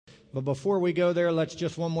But before we go there, let's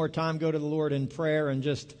just one more time go to the Lord in prayer and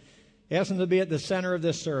just ask Him to be at the center of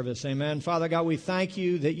this service. Amen. Father God, we thank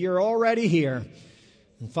You that You're already here.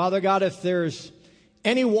 And Father God, if there's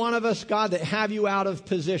any one of us, God, that have You out of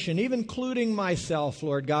position, even including myself,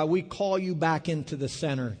 Lord God, we call You back into the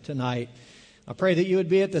center tonight. I pray that You would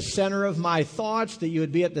be at the center of my thoughts, that You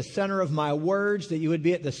would be at the center of my words, that You would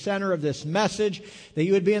be at the center of this message, that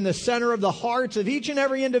You would be in the center of the hearts of each and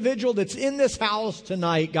every individual that's in this house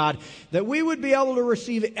tonight, God, that we would be able to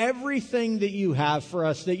receive everything that You have for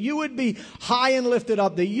us, that You would be high and lifted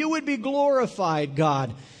up, that You would be glorified,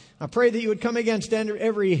 God. I pray that You would come against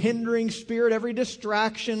every hindering spirit, every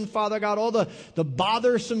distraction, Father God, all the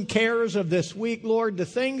bothersome cares of this week, Lord, the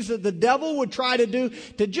things that the devil would try to do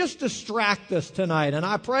to just distract us tonight. And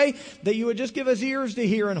I pray that You would just give us ears to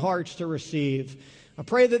hear and hearts to receive. I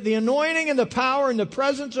pray that the anointing and the power and the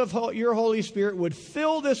presence of Your Holy Spirit would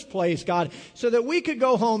fill this place, God, so that we could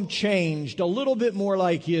go home changed, a little bit more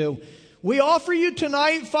like You. We offer You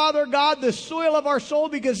tonight, Father God, the soil of our soul,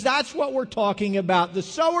 because that's what we're talking about. The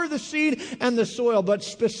sower, the seed, and the soil. But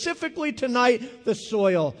specifically tonight, the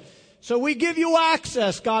soil. So we give You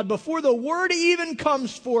access, God. Before the word even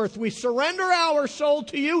comes forth, we surrender our soul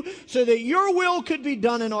to You so that Your will could be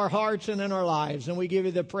done in our hearts and in our lives. And we give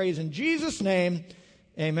You the praise in Jesus' name.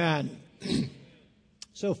 Amen.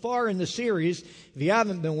 So far in the series, if you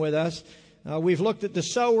haven't been with us, we've looked at the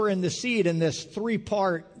sower and the seed in this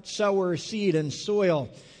three-part sower, seed, and soil.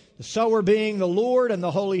 The sower being the Lord and the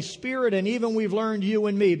Holy Spirit, and even we've learned you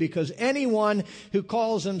and me, because anyone who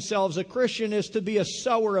calls themselves a Christian is to be a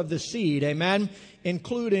sower of the seed, amen,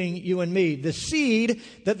 including you and me. The seed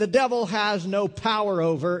that the devil has no power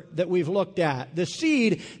over that we've looked at. The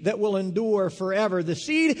seed that will endure forever. The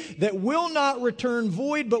seed that will not return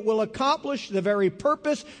void, but will accomplish the very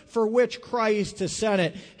purpose for which Christ has sent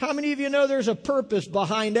it. How many of you know there's a purpose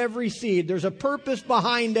behind every seed? There's a purpose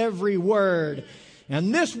behind every word.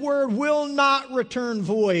 And this word will not return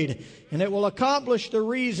void, and it will accomplish the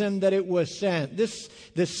reason that it was sent.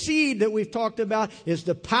 The seed that we've talked about is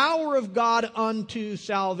the power of God unto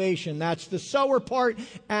salvation. That's the sower part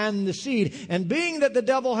and the seed. And being that the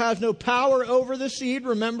devil has no power over the seed,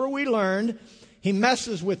 remember we learned, he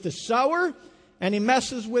messes with the sower and he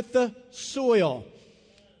messes with the soil.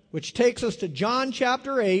 Which takes us to John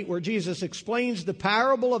chapter 8, where Jesus explains the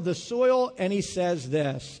parable of the soil, and He says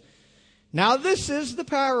this. Now this is the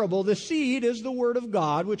parable. The seed is the word of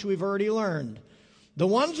God, which we've already learned. The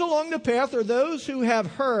ones along the path are those who have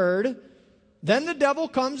heard. Then the devil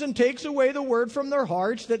comes and takes away the word from their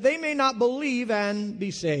hearts, that they may not believe and be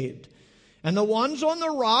saved. And the ones on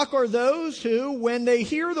the rock are those who, when they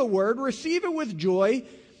hear the word, receive it with joy,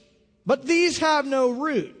 but these have no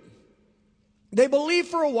root. They believe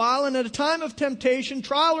for a while, and at a time of temptation,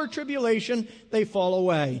 trial, or tribulation, they fall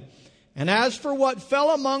away. And as for what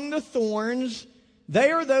fell among the thorns,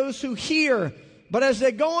 they are those who hear. But as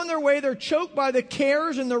they go on their way, they're choked by the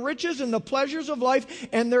cares and the riches and the pleasures of life,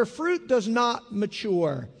 and their fruit does not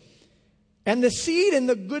mature. And the seed in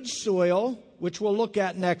the good soil, which we'll look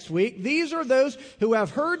at next week, these are those who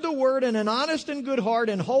have heard the word in an honest and good heart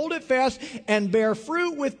and hold it fast and bear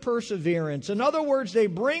fruit with perseverance. In other words, they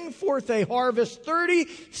bring forth a harvest 30,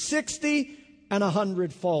 60, and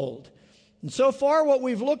 100-fold. And so far what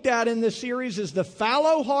we've looked at in this series is the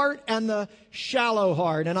fallow heart and the shallow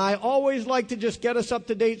heart. And I always like to just get us up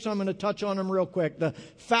to date, so I'm going to touch on them real quick. The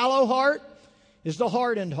fallow heart is the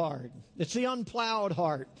hardened heart. It's the unplowed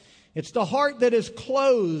heart. It's the heart that is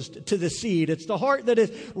closed to the seed. It's the heart that is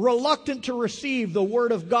reluctant to receive the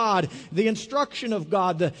Word of God, the instruction of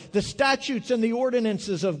God, the statutes and the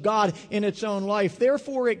ordinances of God in its own life.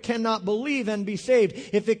 Therefore, it cannot believe and be saved.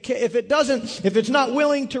 If it's not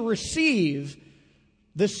willing to receive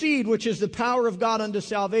the seed, which is the power of God unto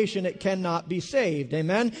salvation, it cannot be saved.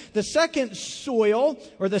 Amen. The second soil,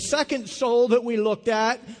 or the second soul that we looked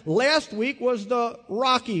at last week, was the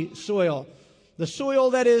rocky soil. The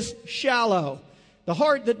soil that is shallow. The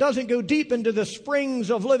heart that doesn't go deep into the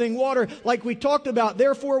springs of living water like we talked about.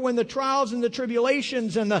 Therefore, when the trials and the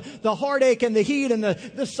tribulations and the heartache and the heat and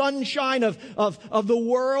the sunshine of the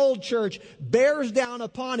world, church, bears down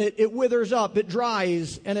upon it, it withers up, it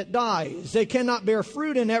dries, and it dies. They cannot bear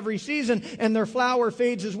fruit in every season, and their flower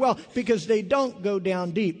fades as well, because they don't go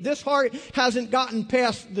down deep. This heart hasn't gotten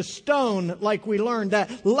past the stone like we learned,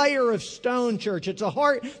 that layer of stone, church. It's a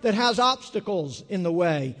heart that has obstacles in the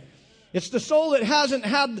way. It's the soul that hasn't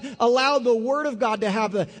allowed the Word of God to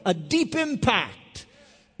have a deep impact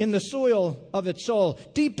in the soil of its soul.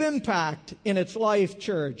 Deep impact in its life,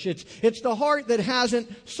 church. It's the heart that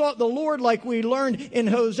hasn't sought the Lord like we learned in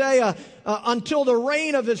Hosea until the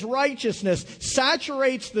rain of his righteousness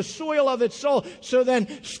saturates the soil of its soul. So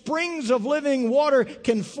then springs of living water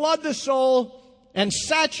can flood the soul and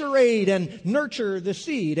saturate and nurture the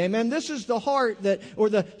seed. Amen. This is the heart or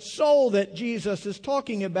the soul that Jesus is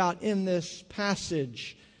talking about in this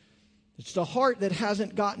passage. It's the heart that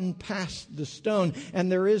hasn't gotten past the stone,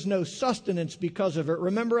 and there is no sustenance because of it.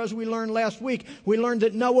 Remember, as we learned last week, we learned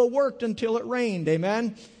that Noah worked until it rained.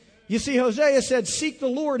 Amen. You see, Hosea said, seek the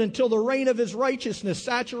Lord until the rain of his righteousness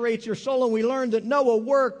saturates your soul. And we learned that Noah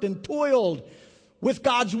worked and toiled with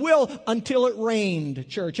God's will until it rained,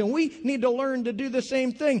 church. And we need to learn to do the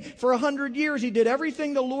same thing. For 100 years, he did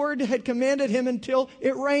everything the Lord had commanded him until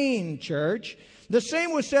it rained, church. The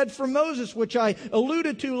same was said for Moses, which I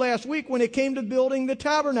alluded to last week when it came to building the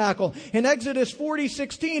tabernacle. In Exodus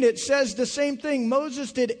 40:16, it says the same thing.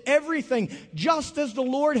 Moses did everything just as the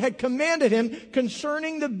Lord had commanded him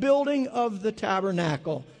concerning the building of the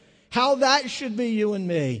tabernacle. How that should be you and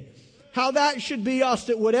me. How that should be us,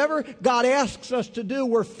 that whatever God asks us to do,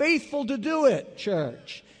 we're faithful to do it,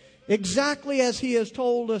 church. Exactly as he has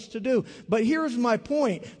told us to do. But here's my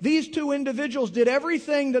point. These two individuals did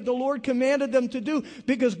everything that the Lord commanded them to do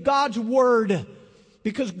because God's word,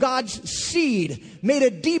 because God's seed made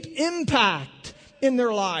a deep impact in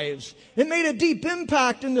their lives. It made a deep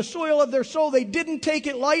impact in the soil of their soul. They didn't take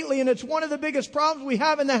it lightly, and it's one of the biggest problems we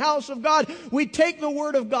have in the house of God. We take the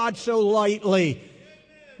word of God so lightly.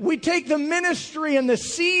 We take the ministry and the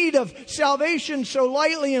seed of salvation so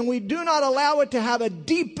lightly, and we do not allow it to have a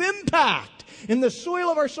deep impact in the soil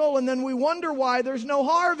of our soul, and then we wonder why there's no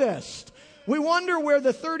harvest. We wonder where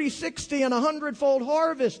the 30, 60, and 100-fold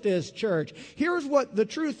harvest is, church. Here's what the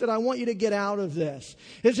truth that I want you to get out of this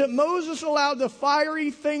is that Moses allowed the fiery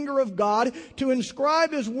finger of God to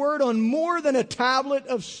inscribe his word on more than a tablet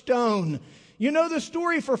of stone. You know the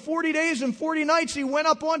story. For 40 days and 40 nights he went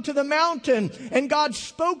up onto the mountain and God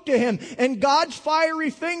spoke to him. And God's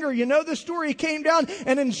fiery finger, you know the story, he came down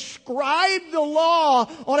and inscribed the law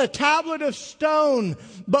on a tablet of stone.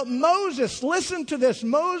 But Moses, listen to this,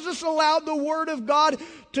 Moses allowed the word of God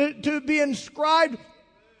to be inscribed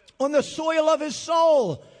on the soil of his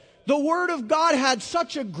soul. The Word of God had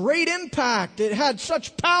such a great impact. It had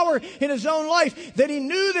such power in his own life that he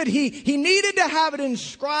knew that he needed to have it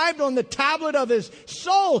inscribed on the tablet of his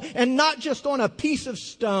soul and not just on a piece of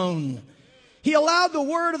stone. He allowed the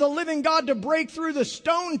Word of the living God to break through the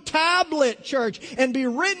stone tablet, church, and be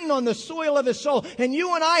written on the soil of his soul. And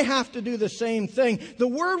you and I have to do the same thing. The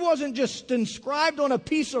Word wasn't just inscribed on a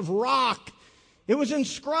piece of rock. It was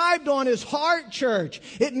inscribed on his heart, church.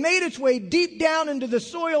 It made its way deep down into the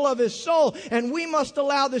soil of his soul, and we must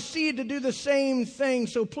allow the seed to do the same thing.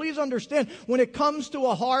 So please understand, when it comes to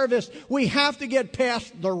a harvest, we have to get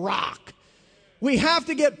past the rock. We have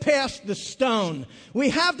to get past the stone. We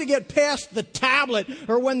have to get past the tablet,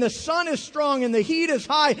 or when the sun is strong and the heat is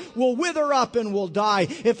high, we'll wither up and we'll die.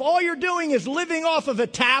 If all you're doing is living off of a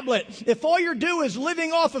tablet, if all you're doing is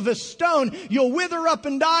living off of a stone, you'll wither up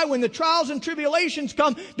and die when the trials and tribulations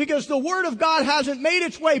come, because the Word of God hasn't made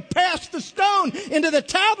its way past the stone into the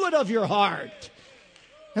tablet of your heart.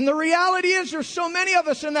 And the reality is there's so many of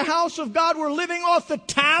us in the house of God, we're living off the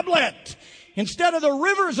tablet. Instead of the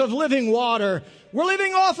rivers of living water, we're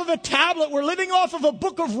living off of a tablet. We're living off of a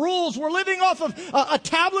book of rules. We're living off of a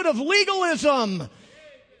tablet of legalism,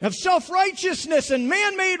 of self-righteousness and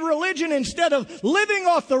man-made religion, instead of living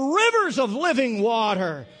off the rivers of living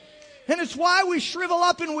water. And it's why we shrivel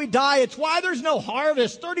up and we die. It's why there's no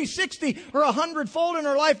harvest, 30, 60, or 100-fold in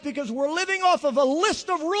our life, because we're living off of a list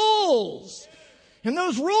of rules. And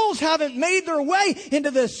those rules haven't made their way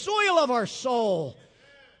into the soil of our soul.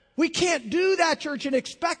 We can't do that, church, and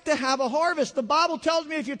expect to have a harvest. The Bible tells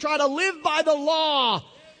me if you try to live by the law,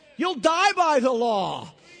 you'll die by the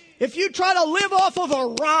law. If you try to live off of a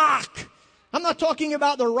rock, I'm not talking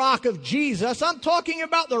about the rock of Jesus. I'm talking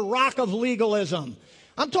about the rock of legalism.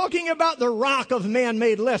 I'm talking about the rock of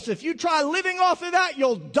man-made lists. If you try living off of that,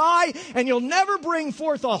 you'll die and you'll never bring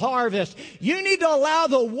forth a harvest. You need to allow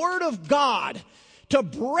the Word of God to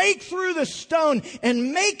break through the stone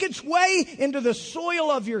and make its way into the soil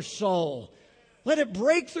of your soul. Let it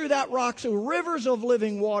break through that rock so rivers of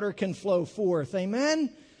living water can flow forth. Amen?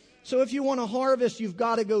 So if you want to harvest, you've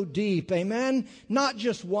got to go deep. Amen? Not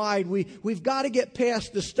just wide. We've got to get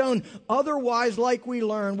past the stone. Otherwise, like we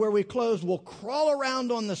learned where we closed, we'll crawl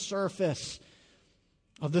around on the surface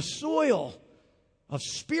of the soil of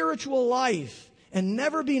spiritual life and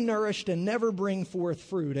never be nourished and never bring forth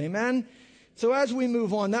fruit. Amen? So as we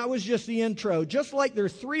move on, that was just the intro. Just like there are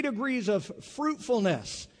 3 degrees of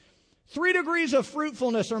fruitfulness. 3 degrees of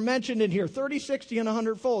fruitfulness are mentioned in here, 30, 60, and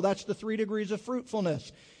 100-fold. That's the 3 degrees of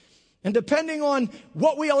fruitfulness. And depending on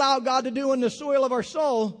what we allow God to do in the soil of our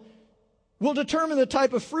soul, will determine the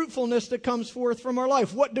type of fruitfulness that comes forth from our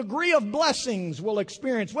life. What degree of blessings we'll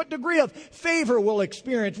experience. What degree of favor we'll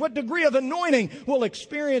experience. What degree of anointing we'll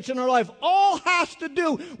experience in our life. All has to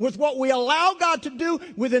do with what we allow God to do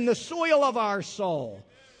within the soil of our soul.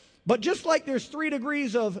 But just like there's 3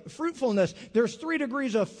 degrees of fruitfulness, there's 3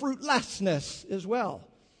 degrees of fruitlessness as well.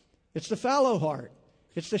 It's the fallow heart.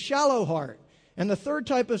 It's the shallow heart. And the third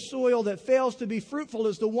type of soil that fails to be fruitful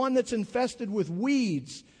is the one that's infested with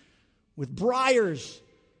weeds, with briars,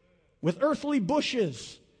 with earthly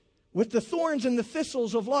bushes, with the thorns and the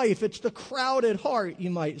thistles of life. It's the crowded heart,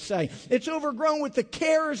 you might say. It's overgrown with the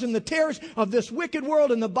cares and the tares of this wicked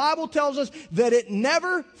world, and the Bible tells us that it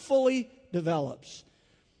never fully develops.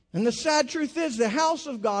 And the sad truth is, the house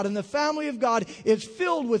of God and the family of God is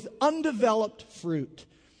filled with undeveloped fruit.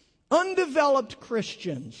 Undeveloped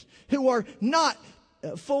Christians who are not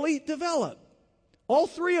fully developed. All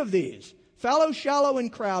 3 of these, fallow, shallow,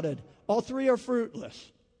 and crowded, all 3 are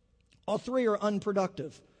fruitless. All 3 are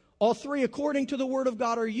unproductive. All 3, according to the Word of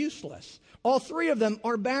God, are useless. All 3 of them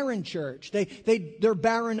are barren, church. They're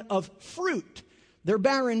barren of fruit. They're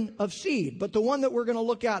barren of seed. But the one that we're going to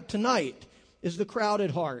look at tonight is the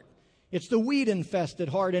crowded heart. It's the weed-infested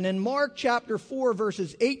heart. And in Mark chapter 4,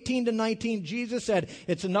 verses 18 to 19, Jesus said,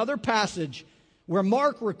 it's another passage where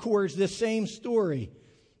Mark records this same story.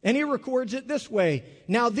 And he records it this way.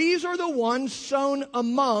 Now these are the ones sown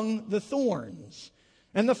among the thorns.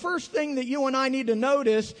 And the first thing that you and I need to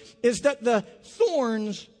notice is that the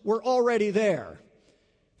thorns were already there.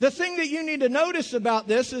 The thing that you need to notice about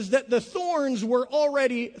this is that the thorns were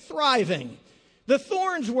already thriving. The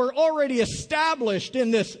thorns were already established in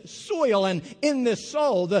this soil and in this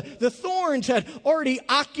soul. The thorns had already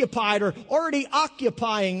occupied or already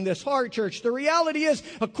occupying this heart, church. The reality is,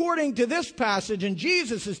 according to this passage and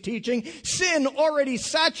Jesus' teaching, sin already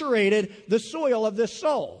saturated the soil of this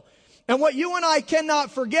soul. And what you and I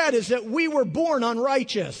cannot forget is that we were born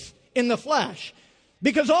unrighteous in the flesh.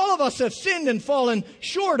 Because all of us have sinned and fallen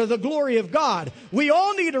short of the glory of God. We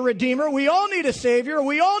all need a Redeemer. We all need a Savior.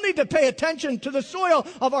 We all need to pay attention to the soil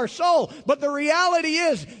of our soul. But the reality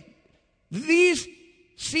is, these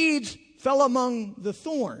seeds fell among the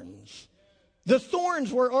thorns. The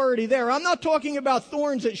thorns were already there. I'm not talking about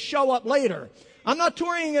thorns that show up later. I'm not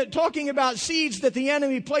talking about seeds that the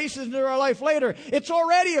enemy places into our life later. It's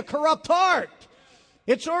already a corrupt heart.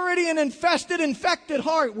 It's already an infected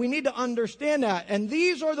heart. We need to understand that. And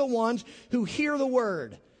these are the ones who hear the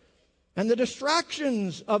word. And the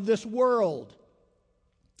distractions of this world,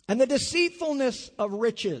 and the deceitfulness of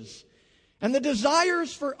riches, and the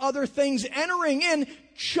desires for other things entering in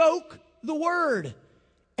choke the word.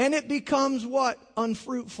 And it becomes what?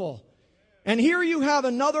 Unfruitful. And here you have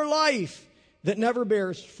another life that never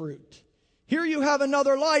bears fruit. Here you have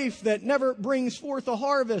another life that never brings forth a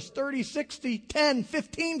harvest, 30, 60, 10,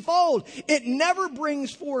 15-fold. It never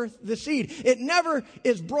brings forth the seed. It never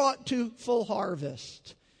is brought to full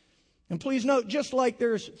harvest. And please note, just like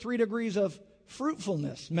there's 3 degrees of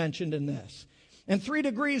fruitfulness mentioned in this, and 3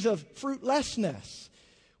 degrees of fruitlessness,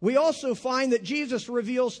 we also find that Jesus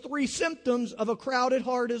reveals 3 symptoms of a crowded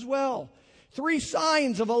heart as well. 3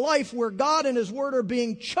 signs of a life where God and His Word are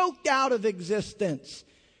being choked out of existence.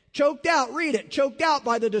 Choked out, read it, choked out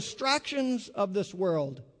by the distractions of this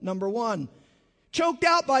world. Number 1. Choked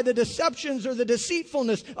out by the deceptions or the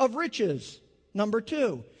deceitfulness of riches. Number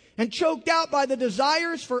 2. And choked out by the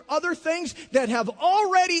desires for other things that have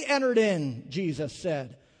already entered in, Jesus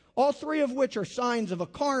said. All 3 of which are signs of a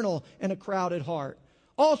carnal and a crowded heart.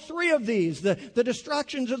 All 3 of these, the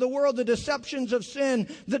distractions of the world, the deceptions of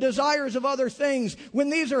sin, the desires of other things, when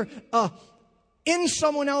these are in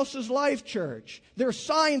someone else's life, church, they're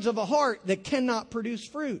signs of a heart that cannot produce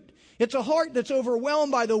fruit. It's a heart that's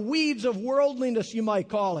overwhelmed by the weeds of worldliness, you might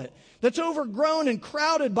call it. That's overgrown and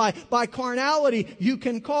crowded by carnality, you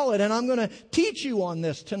can call it. And I'm going to teach you on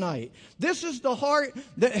this tonight. This is the heart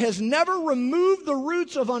that has never removed the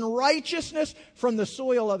roots of unrighteousness from the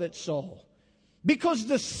soil of its soul. Because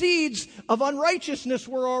the seeds of unrighteousness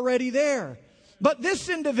were already there. But this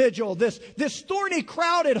individual, this thorny,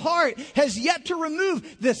 crowded heart has yet to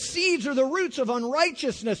remove the seeds or the roots of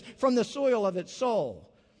unrighteousness from the soil of its soul.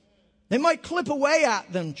 They might clip away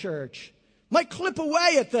at them, church. Might clip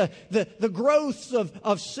away at the growths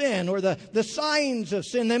of sin or the signs of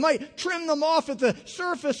sin. They might trim them off at the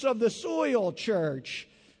surface of the soil, church,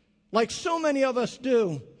 like so many of us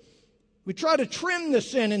do. We try to trim the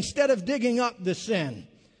sin instead of digging up the sin.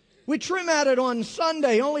 We trim at it on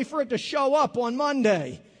Sunday only for it to show up on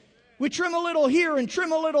Monday. We trim a little here and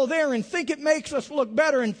trim a little there and think it makes us look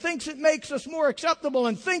better and thinks it makes us more acceptable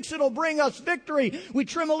and thinks it'll bring us victory. We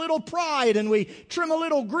trim a little pride and we trim a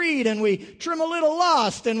little greed and we trim a little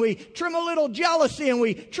lust and we trim a little jealousy and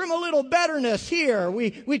we trim a little bitterness here. We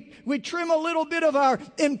trim a little bit of our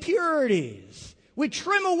impurities. We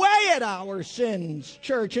trim away at our sins,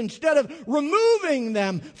 church, instead of removing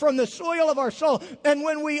them from the soil of our soul. And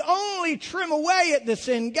when we only trim away at the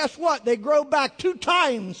sin, guess what? They grow back 2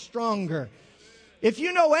 times stronger. If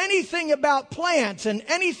you know anything about plants and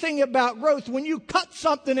anything about growth, when you cut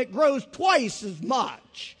something, it grows twice as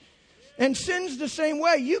much. And sin's the same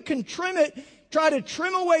way. You can trim it, try to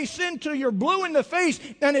trim away sin till you're blue in the face,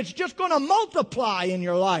 and it's just going to multiply in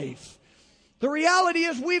your life. The reality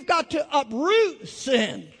is we've got to uproot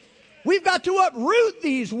sin. We've got to uproot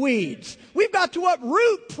these weeds. We've got to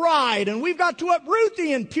uproot pride, and we've got to uproot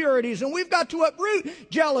the impurities, and we've got to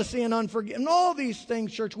uproot jealousy and unforgiveness. And all these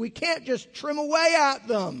things, church, we can't just trim away at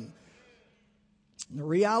them. The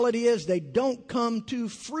reality is they don't come to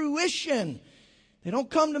fruition. They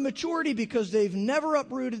don't come to maturity because they've never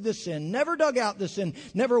uprooted the sin, never dug out the sin,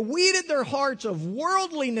 never weeded their hearts of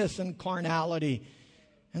worldliness and carnality.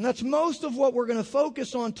 And that's most of what we're going to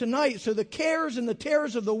focus on tonight. So the cares and the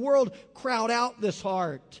terrors of the world crowd out this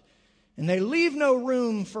heart. And they leave no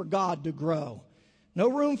room for God to grow. No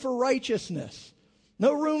room for righteousness.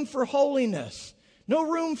 No room for holiness. No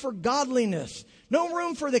room for godliness. No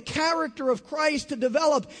room for the character of Christ to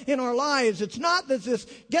develop in our lives. It's not that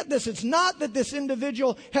it's not that this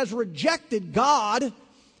individual has rejected God.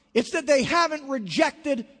 It's that they haven't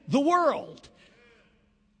rejected the world.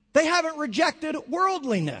 They haven't rejected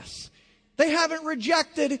worldliness. They haven't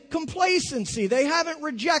rejected complacency. They haven't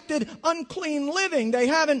rejected unclean living. They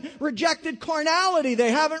haven't rejected carnality.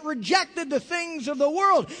 They haven't rejected the things of the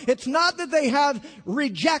world. It's not that they have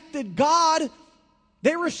rejected God.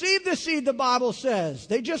 They received the seed, the Bible says.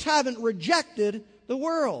 They just haven't rejected the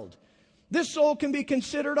world. This soul can be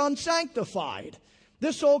considered unsanctified.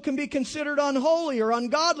 This soul can be considered unholy or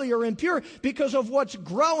ungodly or impure because of what's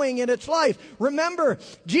growing in its life. Remember,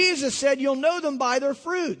 Jesus said you'll know them by their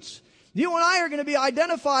fruits. You and I are going to be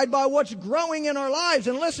identified by what's growing in our lives.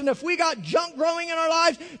 And listen, if we got junk growing in our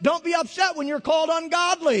lives, don't be upset when you're called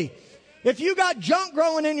ungodly. If you got junk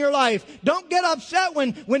growing in your life, don't get upset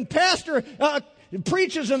when pastor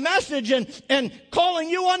preaches a message and calling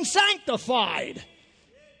you unsanctified.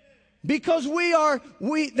 Because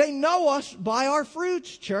they know us by our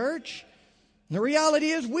fruits, church. And the reality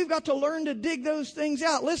is we've got to learn to dig those things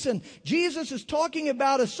out. Listen, Jesus is talking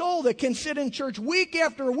about a soul that can sit in church week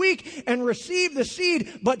after week and receive the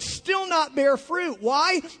seed, but still not bear fruit.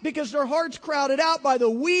 Why? Because their heart's crowded out by the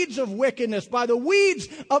weeds of wickedness, by the weeds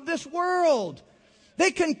of this world. They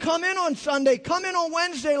can come in on Sunday, come in on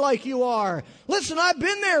Wednesday like you are. Listen, I've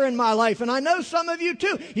been there in my life, and I know some of you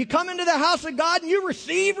too. You come into the house of God and you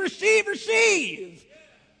receive.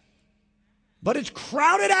 But it's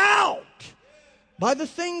crowded out by the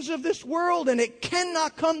things of this world, and it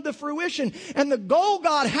cannot come to fruition. And the goal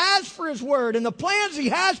God has for His Word and the plans He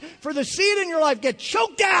has for the seed in your life get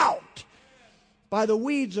choked out by the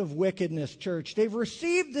weeds of wickedness, church. They've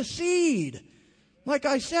received the seed. Like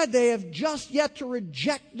I said, they have just yet to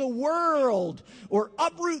reject the world or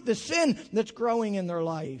uproot the sin that's growing in their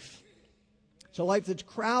life. It's a life that's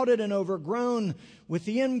crowded and overgrown with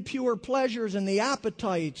the impure pleasures and the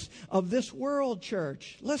appetites of this world,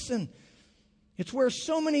 church. Listen, it's where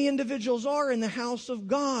so many individuals are in the house of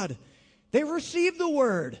God. They receive the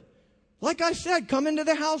Word. Like I said, come into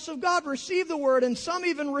the house of God, receive the Word, and some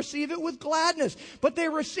even receive it with gladness. But they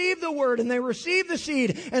receive the Word and they receive the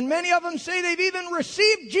seed. And many of them say they've even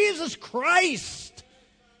received Jesus Christ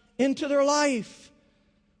into their life.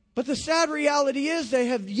 But the sad reality is they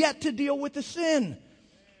have yet to deal with the sin.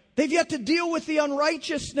 They've yet to deal with the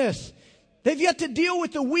unrighteousness. They've yet to deal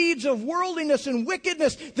with the weeds of worldliness and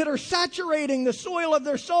wickedness that are saturating the soil of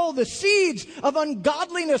their soul, the seeds of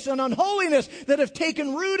ungodliness and unholiness that have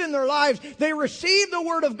taken root in their lives. They receive the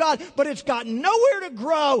Word of God, but it's got nowhere to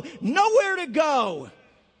grow, nowhere to go,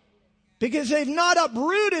 because they've not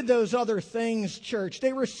uprooted those other things, church.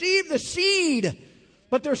 They receive the seed,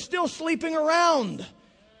 but they're still sleeping around.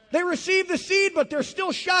 They receive the seed, but they're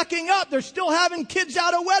still shacking up. They're still having kids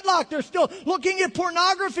out of wedlock. They're still looking at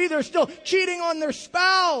pornography. They're still cheating on their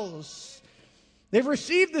spouse. They've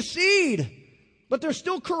received the seed, but they're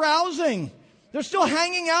still carousing. They're still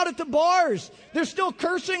hanging out at the bars. They're still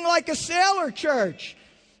cursing like a sailor, church.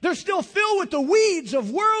 They're still filled with the weeds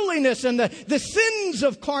of worldliness and the sins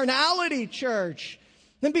of carnality, church.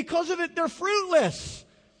 then because of it, they're fruitless.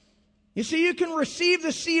 You see, you can receive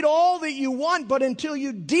the seed all that you want, but until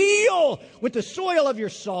you deal with the soil of your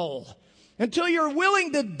soul, until you're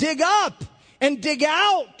willing to dig up and dig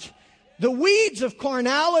out the weeds of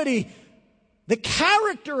carnality, the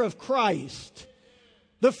character of Christ,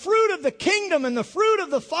 the fruit of the kingdom and the fruit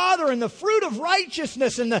of the Father and the fruit of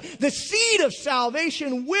righteousness and the seed of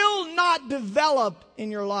salvation will not develop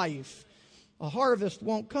in your life, a harvest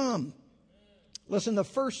won't come. Listen, the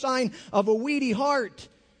first sign of a weedy heart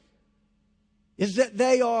is that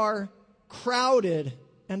they are crowded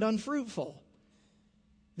and unfruitful.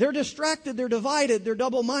 They're distracted, they're divided, they're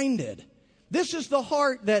double-minded. This is the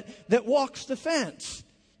heart that walks the fence.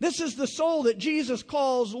 This is the soul that Jesus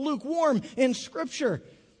calls lukewarm in Scripture.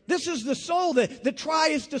 This is the soul that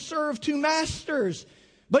tries to serve two masters.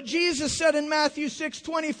 But Jesus said in Matthew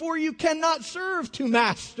 6:24, you cannot serve two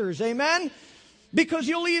masters. Amen? Because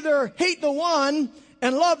you'll either hate the one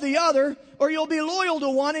and love the other, or you'll be loyal to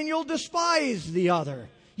one and you'll despise the other.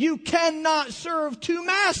 You cannot serve two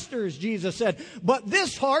masters, Jesus said. But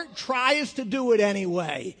this heart tries to do it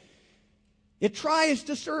anyway. It tries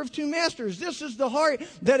to serve two masters. This is the heart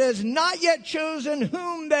that has not yet chosen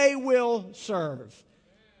whom they will serve.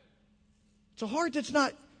 It's a heart that's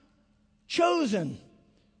not chosen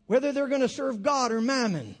whether they're going to serve God or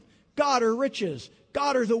mammon, God or riches,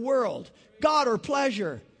 God or the world, God or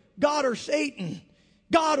pleasure, God or Satan,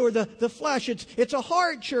 God or the flesh. It's a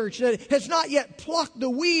heart, church, that has not yet plucked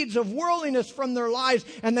the weeds of worldliness from their lives,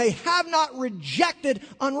 and they have not rejected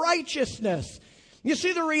unrighteousness. You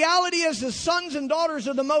see, the reality is, as sons and daughters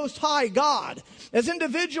of the Most High God, as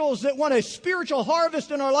individuals that want a spiritual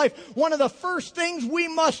harvest in our life, one of the first things we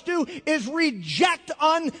must do is reject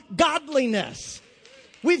ungodliness.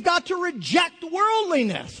 We've got to reject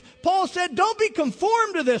worldliness. Paul said, don't be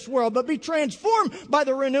conformed to this world, but be transformed by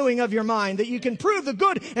the renewing of your mind, that you can prove the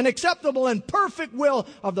good and acceptable and perfect will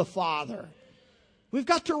of the Father. We've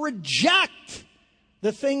got to reject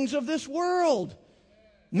the things of this world.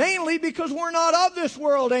 Mainly because we're not of this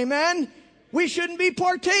world, amen? We shouldn't be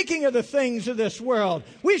partaking of the things of this world.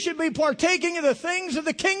 We should be partaking of the things of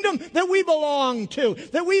the kingdom that we belong to,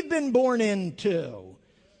 that we've been born into.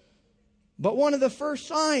 But one of the first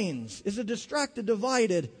signs is a distracted,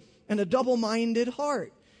 divided, and a double-minded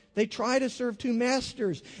heart. They try to serve two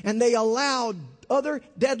masters, and they allow other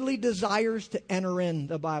deadly desires to enter in,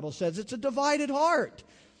 the Bible says. It's a divided heart.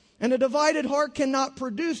 And a divided heart cannot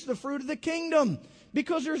produce the fruit of the kingdom,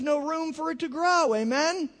 because there's no room for it to grow.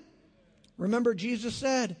 Amen? Remember, Jesus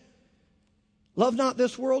said, love not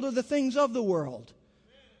this world or the things of the world.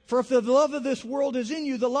 For if the love of this world is in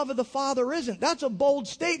you, the love of the Father isn't. That's a bold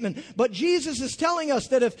statement. But Jesus is telling us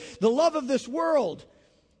that if the love of this world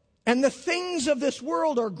and the things of this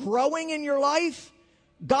world are growing in your life,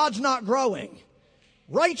 God's not growing.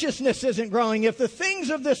 Righteousness isn't growing. If the things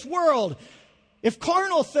of this world, if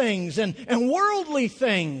carnal things and worldly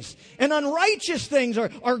things and unrighteous things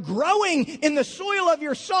are growing in the soil of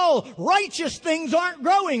your soul, righteous things aren't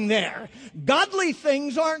growing there. Godly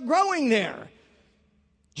things aren't growing there.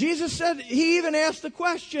 Jesus said, he even asked the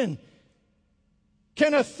question,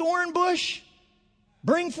 can a thorn bush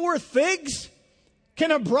bring forth figs?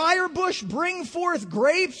 Can a briar bush bring forth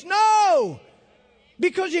grapes? No!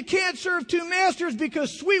 Because you can't serve two masters,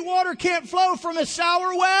 because sweet water can't flow from a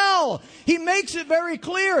sour well. He makes it very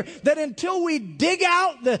clear that until we dig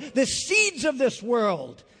out the seeds of this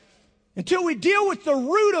world, until we deal with the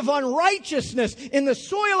root of unrighteousness in the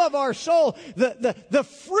soil of our soul, the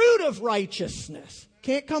fruit of righteousness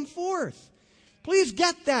can't come forth. Please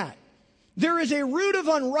get that. There is a root of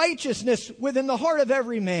unrighteousness within the heart of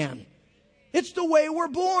every man. It's the way we're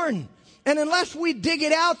born. And unless we dig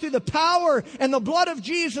it out through the power and the blood of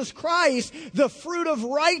Jesus Christ, the fruit of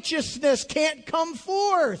righteousness can't come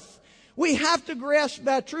forth. We have to grasp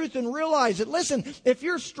that truth and realize it. Listen, if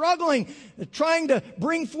you're struggling, trying to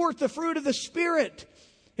bring forth the fruit of the Spirit,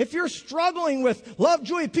 if you're struggling with love,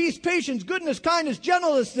 joy, peace, patience, goodness, kindness,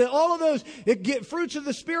 gentleness, all of those fruits of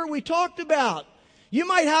the Spirit we talked about, you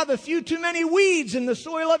might have a few too many weeds in the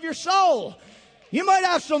soil of your soul. You might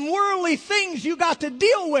have some worldly things you got to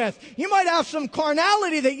deal with. You might have some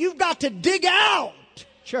carnality that you've got to dig out,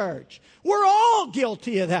 church. We're all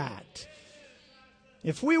guilty of that.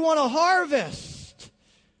 If we want to harvest,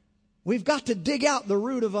 we've got to dig out the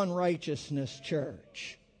root of unrighteousness,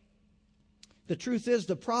 church. The truth is,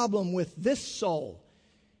 the problem with this soul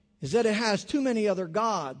is that it has too many other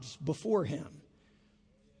gods before him.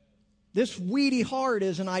 This weedy heart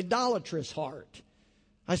is an idolatrous heart.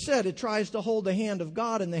 I said it tries to hold the hand of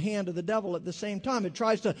God and the hand of the devil at the same time. It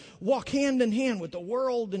tries to walk hand in hand with the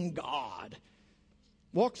world and God.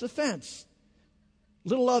 Walks the fence.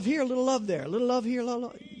 Little love here, little love there, little love here, little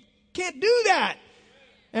love. You can't do that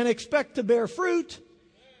and expect to bear fruit.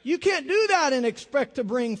 You can't do that and expect to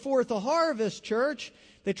bring forth a harvest, church.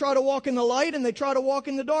 They try to walk in the light and they try to walk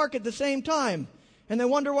in the dark at the same time. And they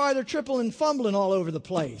wonder why they're tripling and fumbling all over the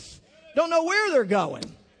place. Don't know where they're going.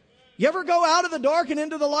 You ever go out of the dark and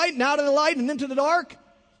into the light and out of the light and into the dark?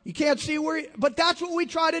 You can't see where, but that's what we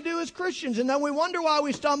try to do as Christians. And then we wonder why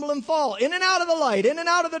we stumble and fall. In and out of the light, in and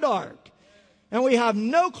out of the dark. And we have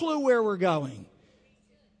no clue where we're going.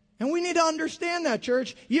 And we need to understand that,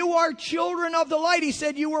 church. You are children of the light. He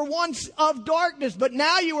said you were once of darkness, but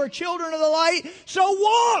now you are children of the light. So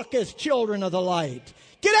walk as children of the light.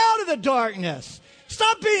 Get out of the darkness.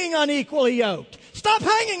 Stop being unequally yoked. Stop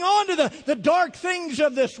hanging on to the dark things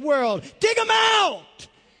of this world. Dig them out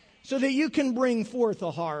so that you can bring forth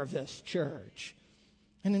a harvest, church.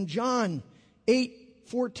 And in John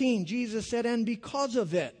 8:14, Jesus said, and because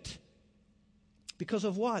of it, because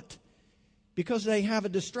of what? Because they have a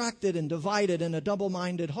distracted and divided and a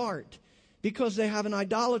double-minded heart. Because they have an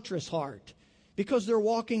idolatrous heart. Because they're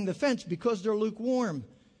walking the fence. Because they're lukewarm.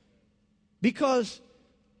 Because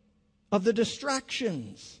of the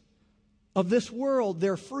distractions of this world,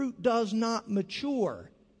 their fruit does not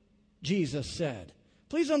mature, Jesus said.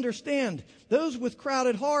 Please understand, those with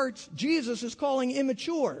crowded hearts, Jesus is calling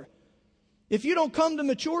immature. If you don't come to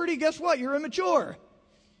maturity, guess what? You're immature.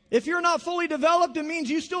 If you're not fully developed, it means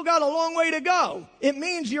you still got a long way to go. It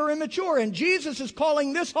means you're immature. And Jesus is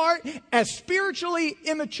calling this heart a spiritually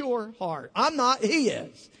immature heart. I'm not, he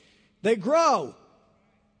is. They grow,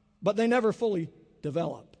 but they never fully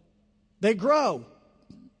develop. They grow,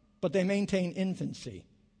 but they maintain infancy.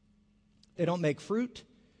 They don't make fruit.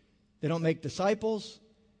 They don't make disciples.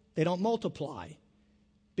 They don't multiply.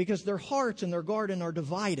 Because their hearts and their garden are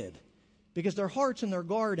divided. Because their hearts and their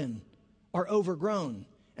garden are overgrown.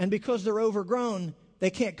 And because they're overgrown, they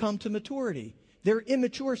can't come to maturity. They're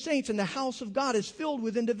immature saints, and the house of God is filled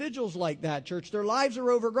with individuals like that, church. Their lives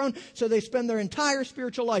are overgrown, so they spend their entire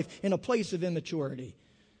spiritual life in a place of immaturity.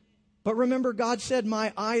 But remember, God said,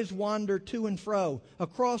 my eyes wander to and fro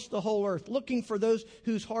across the whole earth, looking for those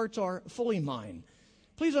whose hearts are fully mine.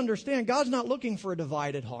 Please understand, God's not looking for a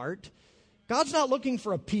divided heart. God's not looking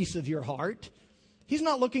for a piece of your heart. He's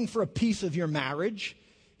not looking for a piece of your marriage.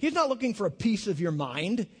 He's not looking for a piece of your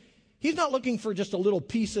mind. He's not looking for just a little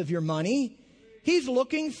piece of your money. He's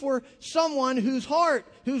looking for someone whose heart,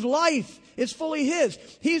 whose life is fully His.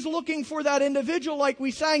 He's looking for that individual, like we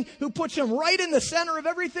sang, who puts Him right in the center of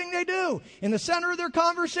everything they do. In the center of their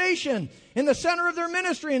conversation, in the center of their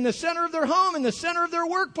ministry, in the center of their home, in the center of their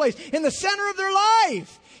workplace, in the center of their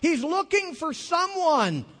life. He's looking for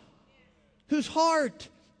someone whose heart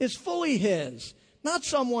is fully His. Not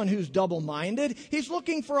someone who's double-minded. He's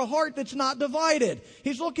looking for a heart that's not divided.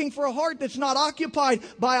 He's looking for a heart that's not occupied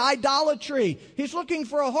by idolatry. He's looking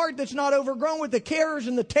for a heart that's not overgrown with the cares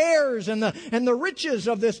and the tares and the riches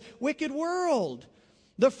of this wicked world.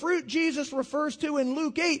 The fruit Jesus refers to in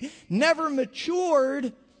Luke 8 never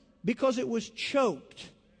matured because it was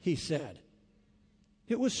choked, he said.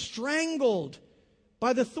 It was strangled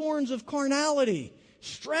by the thorns of carnality.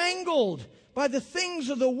 Strangled by the things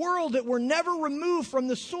of the world that were never removed from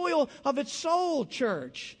the soil of its soul,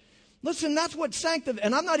 church. Listen, that's what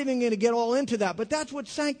and I'm not even going to get all into that, but that's what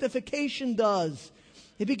sanctification does.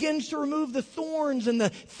 It begins to remove the thorns and the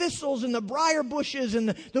thistles and the briar bushes and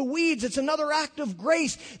the weeds. It's another act of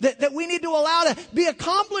grace that we need to allow to be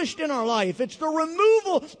accomplished in our life. It's the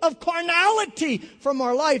removal of carnality from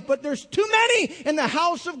our life. But there's too many in the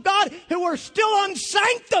house of God who are still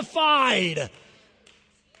unsanctified.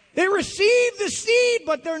 They receive the seed,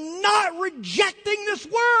 but they're not rejecting this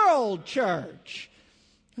world, church.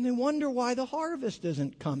 And they wonder why the harvest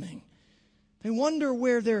isn't coming. They wonder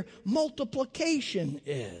where their multiplication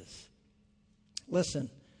is. Listen,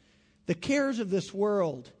 the cares of this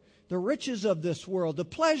world, the riches of this world, the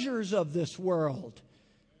pleasures of this world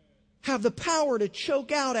have the power to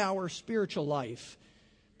choke out our spiritual life.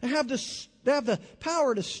 They have the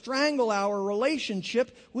power to strangle our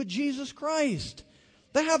relationship with Jesus Christ.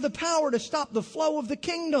 They have the power to stop the flow of the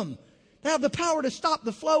kingdom. They have the power to stop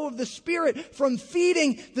the flow of the Spirit from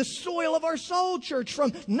feeding the soil of our soul, church,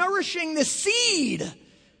 from nourishing the seed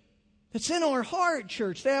that's in our heart,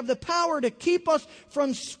 church. They have the power to keep us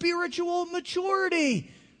from spiritual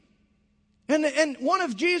maturity. And one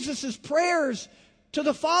of Jesus' prayers to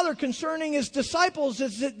the Father concerning His disciples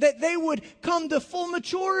is that they would come to full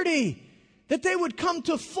maturity, that they would come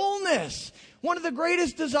to fullness. One of the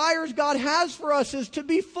greatest desires God has for us is to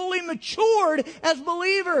be fully matured as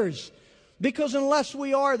believers. Because unless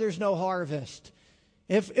we are, there's no harvest.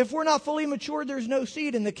 If we're not fully matured, there's no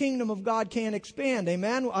seed, and the kingdom of God can't expand.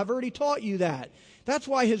 Amen? I've already taught you that. That's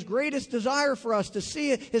why His greatest desire for us to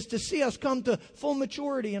see it is to see us come to full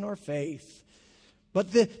maturity in our faith.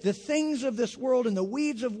 But the things of this world and the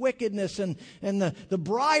weeds of wickedness and the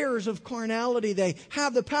briars of carnality, they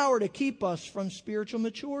have the power to keep us from spiritual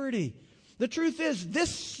maturity. The truth is,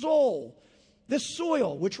 this soul, this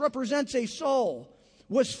soil, which represents a soul,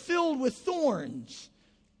 was filled with thorns.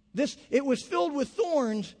 It was filled with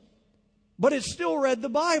thorns, but it still read the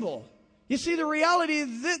Bible. You see, the reality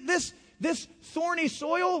is this thorny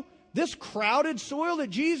soil, this crowded soil that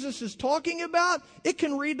Jesus is talking about, it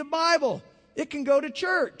can read the Bible. It can go to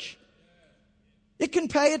church. It can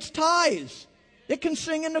pay its tithes. It can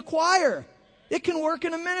sing in the choir. It can work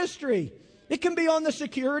in a ministry. It can be on the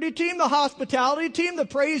security team, the hospitality team, the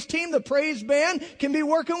praise band, can be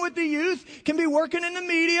working with the youth, can be working in the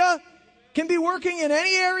media, can be working in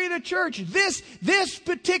any area of the church. This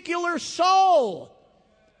particular soul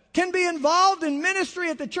can be involved in ministry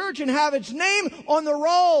at the church and have its name on the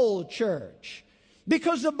roll, church.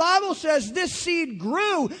 Because the Bible says this seed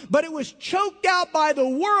grew, but it was choked out by the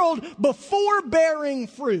world before bearing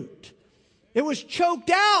fruit. It was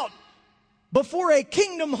choked out before a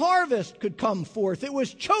kingdom harvest could come forth. It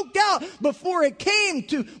was choked out before it came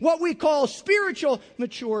to what we call spiritual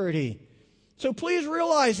maturity. So please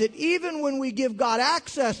realize that even when we give God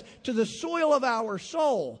access to the soil of our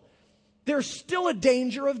soul, there's still a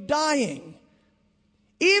danger of dying.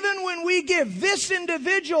 Even when we give, this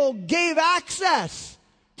individual gave access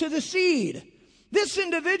to the seed. This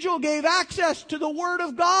individual gave access to the Word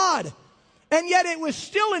of God. And yet it was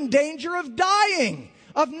still in danger of dying,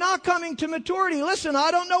 of not coming to maturity. Listen,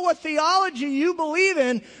 I don't know what theology you believe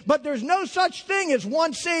in, but there's no such thing as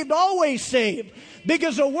once saved, always saved.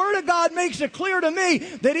 Because the Word of God makes it clear to me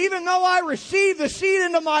that even though I received the seed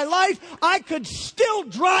into my life, I could still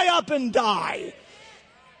dry up and die.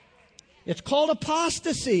 It's called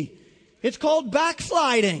apostasy. It's called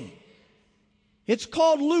backsliding. It's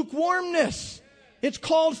called lukewarmness. It's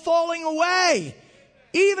called falling away.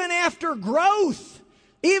 Even after growth,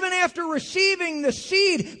 even after receiving the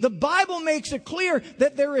seed, the Bible makes it clear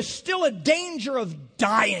that there is still a danger of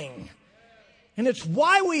dying. And it's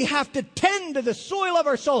why we have to tend to the soil of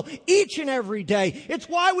our soul each and every day. It's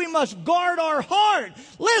why we must guard our heart.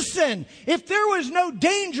 Listen, if there was no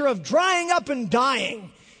danger of drying up and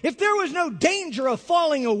dying, if there was no danger of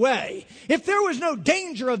falling away, if there was no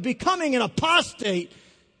danger of becoming an apostate,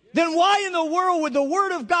 then why in the world would the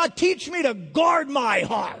Word of God teach me to guard my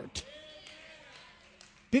heart?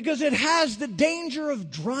 Because it has the danger of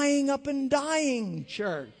drying up and dying,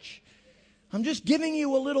 church. I'm just giving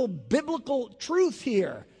you a little biblical truth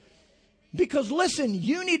here. Because listen,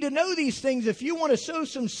 you need to know these things if you want to sow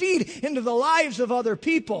some seed into the lives of other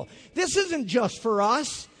people. This isn't just for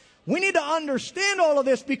us. We need to understand all of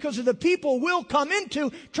this because of the people we'll come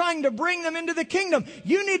into trying to bring them into the kingdom.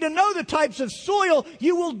 You need to know the types of soil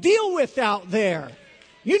you will deal with out there.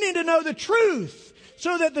 You need to know the truth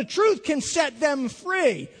so that the truth can set them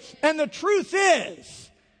free. And the truth is,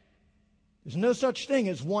 there's no such thing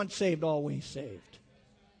as once saved, always saved.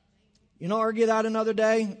 You know, argue that another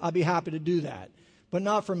day? I'll be happy to do that. But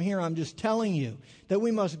not from here. I'm just telling you that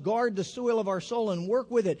we must guard the soil of our soul and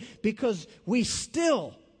work with it because we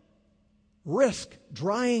still risk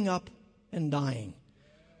drying up and dying.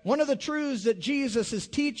 One of the truths that Jesus is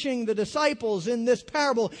teaching the disciples in this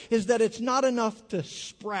parable is that it's not enough to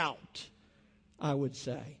sprout, I would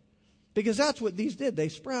say. Because that's what these did. They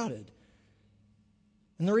sprouted.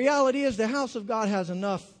 And the reality is the house of God has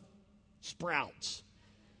enough sprouts.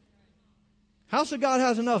 House of God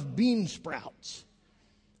has enough bean sprouts.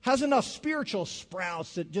 Has enough spiritual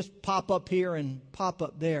sprouts that just pop up here and pop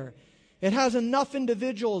up there. It has enough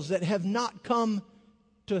individuals that have not come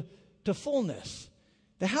to fullness.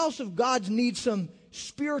 The house of God needs some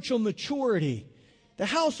spiritual maturity. The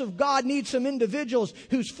house of God needs some individuals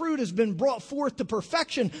whose fruit has been brought forth to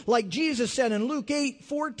perfection, like Jesus said in Luke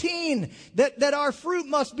 8:14, that our fruit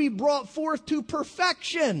must be brought forth to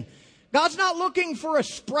perfection. God's not looking for a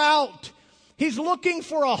sprout. He's looking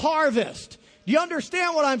for a harvest. Do you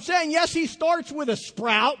understand what I'm saying? Yes, He starts with a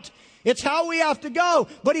sprout. It's how we have to go.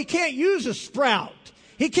 But He can't use a sprout.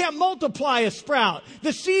 He can't multiply a sprout.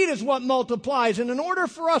 The seed is what multiplies. And in order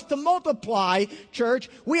for us to multiply, church,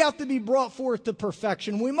 we have to be brought forth to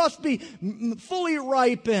perfection. We must be fully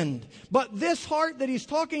ripened. But this heart that he's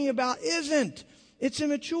talking about isn't. It's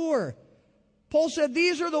immature. Paul said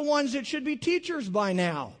these are the ones that should be teachers by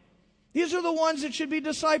now. These are the ones that should be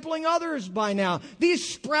discipling others by now.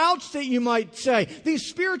 These sprouts that you might say, these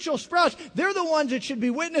spiritual sprouts, they're the ones that should be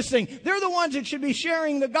witnessing. They're the ones that should be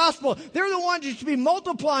sharing the gospel. They're the ones that should be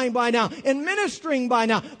multiplying by now and ministering by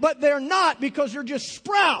now. But they're not, because they're just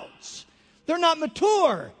sprouts. They're not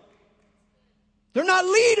mature. They're not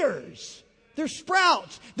leaders. They're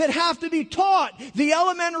sprouts that have to be taught the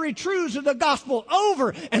elementary truths of the gospel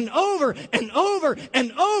over and over and over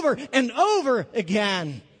and over and over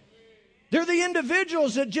again. They're the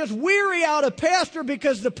individuals that just weary out a pastor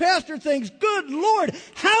because the pastor thinks, good Lord,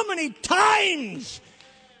 how many times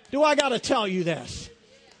do I got to tell you this?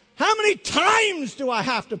 How many times do I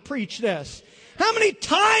have to preach this? How many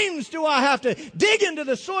times do I have to dig into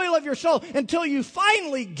the soil of your soul until you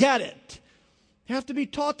finally get it? You have to be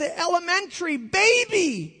taught the elementary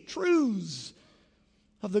baby truths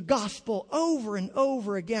of the gospel over and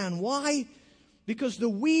over again. Why? Because the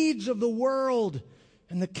weeds of the world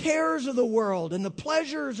and the cares of the world and the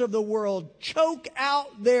pleasures of the world choke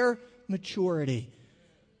out their maturity.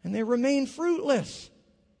 And they remain fruitless.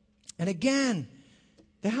 And again,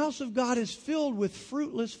 the house of God is filled with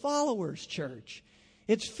fruitless followers, church.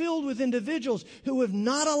 It's filled with individuals who have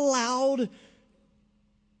not allowed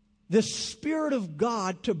the Spirit of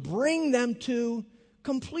God to bring them to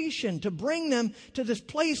completion, to bring them to this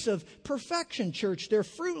place of perfection, church. They're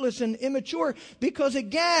fruitless and immature because,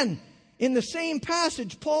 again, in the same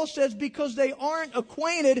passage, Paul says, because they aren't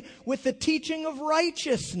acquainted with the teaching of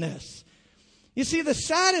righteousness. You see, the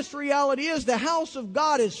saddest reality is the house of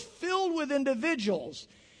God is filled with individuals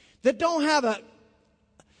that don't have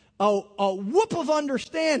a whoop of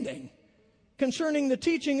understanding concerning the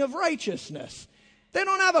teaching of righteousness. They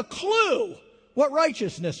don't have a clue what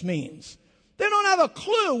righteousness means. They don't have a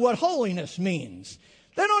clue what holiness means.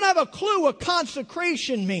 They don't have a clue what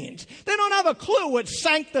consecration means. They don't have a clue what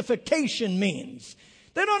sanctification means.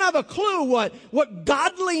 They don't have a clue what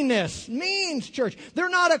godliness means, church. They're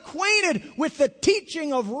not acquainted with the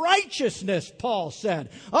teaching of righteousness, Paul said.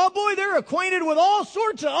 Oh boy, they're acquainted with all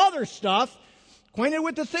sorts of other stuff. Acquainted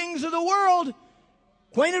with the things of the world.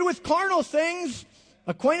 Acquainted with carnal things.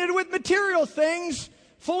 Acquainted with material things.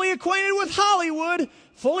 Fully acquainted with Hollywood.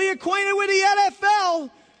 Fully acquainted with the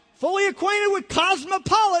NFL. Fully acquainted with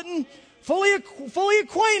Cosmopolitan. Fully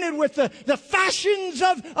acquainted with the fashions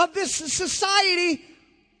of this society.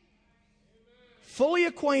 Fully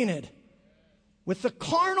acquainted with the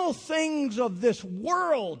carnal things of this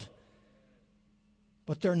world.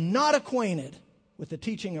 But they're not acquainted with the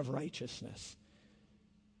teaching of righteousness.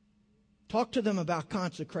 Talk to them about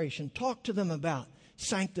consecration. Talk to them about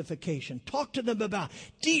sanctification. Talk to them about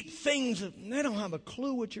deep things. They don't have a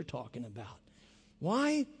clue what you're talking about.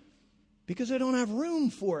 Why? Because they don't have room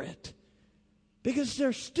for it. Because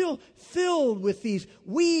they're still filled with these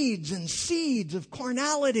weeds and seeds of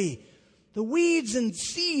carnality. The weeds and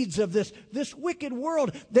seeds of this wicked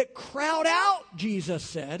world that crowd out, Jesus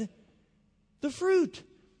said, the fruit.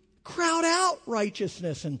 Crowd out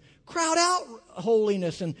righteousness and crowd out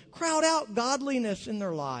holiness and crowd out godliness in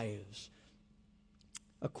their lives.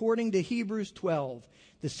 According to Hebrews 12,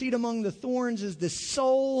 the seed among the thorns is the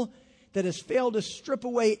soul that has failed to strip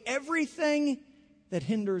away everything that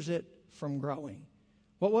hinders it from growing.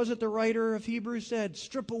 What was it the writer of Hebrews said?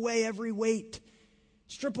 Strip away every weight.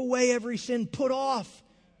 Strip away every sin. Put off.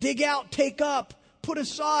 Dig out. Take up. Put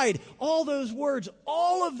aside. All those words.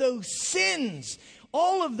 All of those sins.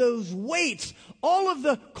 All of those weights. All of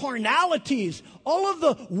the carnalities. All of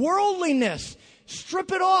the worldliness.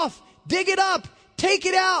 Strip it off. Dig it up. Take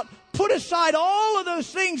it out. Put aside all of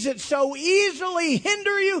those things that so easily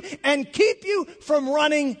hinder you and keep you from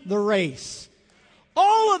running the race.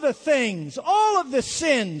 All of the things, all of the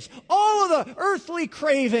sins, all of the earthly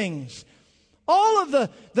cravings, all of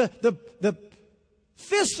the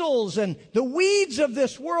thistles and the weeds of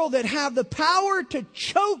this world that have the power to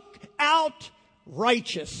choke out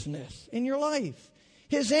righteousness in your life.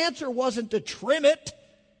 His answer wasn't to trim it.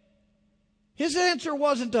 His answer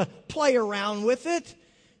wasn't to play around with it,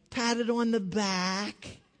 pat it on the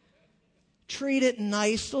back, treat it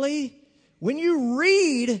nicely. When you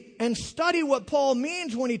read and study what Paul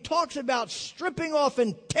means when he talks about stripping off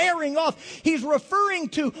and tearing off, he's referring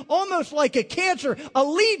to almost like a cancer, a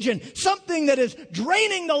legion, something that is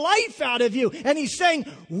draining the life out of you. And he's saying,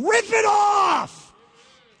 rip it off,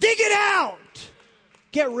 dig it out,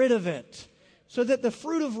 get rid of it, so that the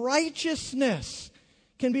fruit of righteousness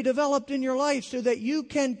can be developed in your life, so that you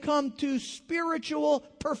can come to spiritual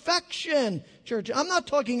perfection. Church, I'm not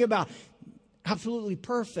talking about absolutely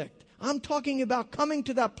perfect. I'm talking about coming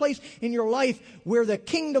to that place in your life where the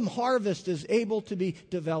kingdom harvest is able to be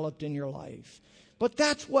developed in your life. But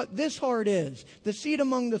that's what this heart is. The seed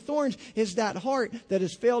among the thorns is that heart that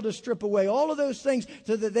has failed to strip away all of those things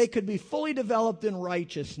so that they could be fully developed in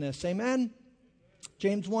righteousness. Amen?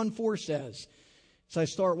 James 1:4 says, as I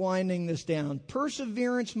start winding this down,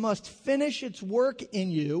 perseverance must finish its work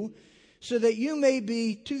in you so that you may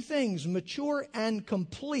be two things, mature and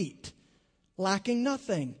complete, lacking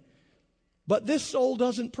nothing. But this soul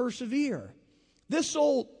doesn't persevere. This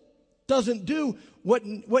soul doesn't do what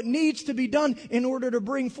needs to be done in order to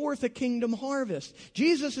bring forth a kingdom harvest.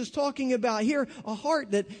 Jesus is talking about here a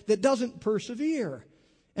heart that doesn't persevere.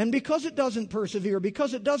 And because it doesn't persevere,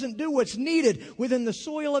 because it doesn't do what's needed within the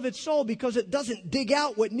soil of its soul, because it doesn't dig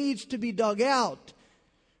out what needs to be dug out,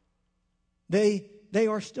 they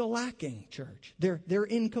are still lacking, church. They're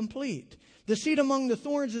incomplete. The seed among the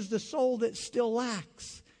thorns is the soul that still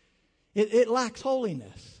lacks. It lacks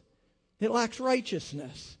holiness. It lacks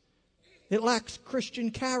righteousness. It lacks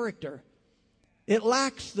Christian character. It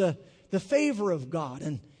lacks the favor of God,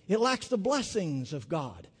 and it lacks the blessings of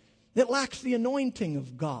God. It lacks the anointing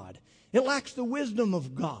of God. It lacks the wisdom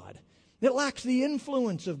of God. It lacks the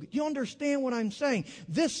influence of God. You understand what I'm saying?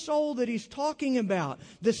 This soul that he's talking about,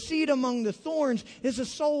 the seed among the thorns, is a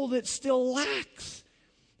soul that still lacks.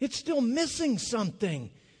 It's still missing something.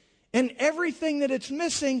 And everything that it's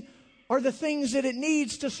missing are the things that it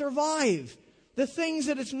needs to survive. The things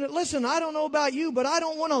that it's... Listen, I don't know about you, but I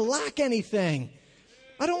don't want to lack anything.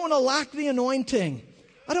 I don't want to lack the anointing.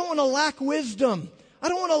 I don't want to lack wisdom. I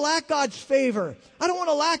don't want to lack God's favor. I don't want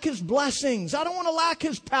to lack His blessings. I don't want to lack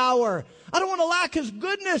His power. I don't want to lack His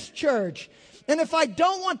goodness, church. And if I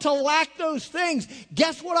don't want to lack those things,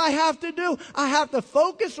 guess what I have to do? I have to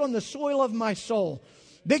focus on the soil of my soul.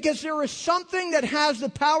 Because there is something that has the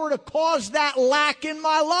power to cause that lack in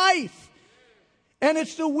my life. And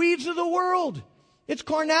it's the weeds of the world. It's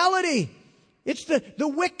carnality. It's the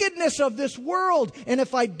wickedness of this world. And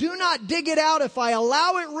if I do not dig it out, if I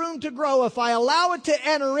allow it room to grow, if I allow it to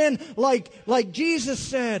enter in like Jesus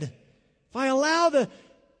said, if I allow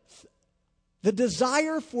the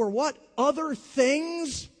desire for what? Other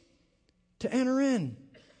things to enter in.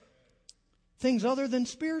 Things other than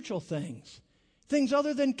spiritual things. Things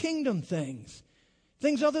other than kingdom things.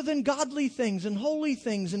 Things other than godly things and holy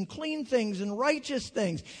things and clean things and righteous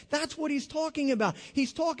things. That's what he's talking about.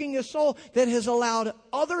 He's talking a soul that has allowed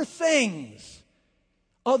other things,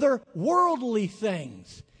 other worldly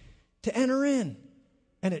things to enter in.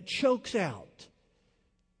 And it chokes out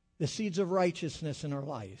the seeds of righteousness in our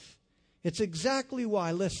life. It's exactly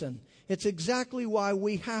why, listen, it's exactly why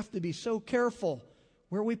we have to be so careful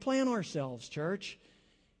where we plant ourselves, church.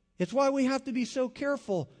 It's why we have to be so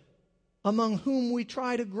careful among whom we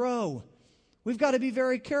try to grow. We've got to be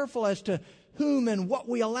very careful as to whom and what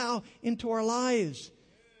we allow into our lives.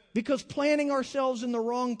 Because planting ourselves in the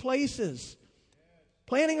wrong places,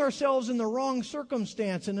 planting ourselves in the wrong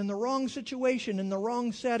circumstance and in the wrong situation, in the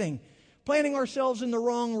wrong setting, planting ourselves in the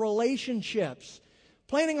wrong relationships,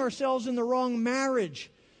 planting ourselves in the wrong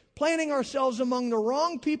marriage, planting ourselves among the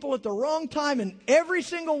wrong people at the wrong time, and every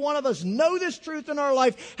single one of us know this truth in our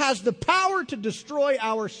life, has the power to destroy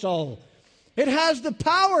our soul. It has the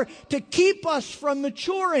power to keep us from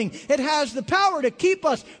maturing. It has the power to keep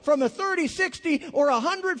us from a 30, 60, or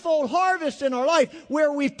 100-fold harvest in our life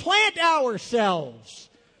where we plant ourselves,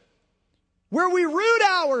 where we root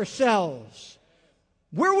ourselves,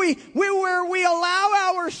 where we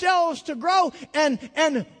allow ourselves to grow, and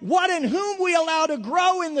what and whom we allow to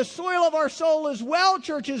grow in the soil of our soul as well,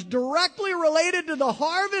 church, is directly related to the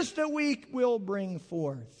harvest that we will bring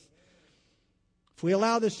forth. If we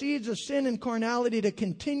allow the seeds of sin and carnality to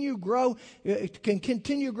continue growing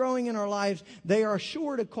in our lives, they are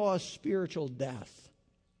sure to cause spiritual death.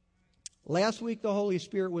 Last week, the Holy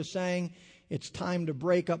Spirit was saying it's time to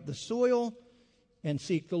break up the soil and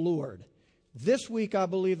seek the Lord. This week, I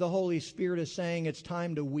believe the Holy Spirit is saying it's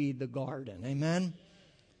time to weed the garden. Amen?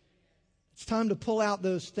 It's time to pull out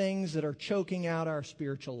those things that are choking out our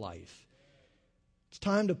spiritual life. It's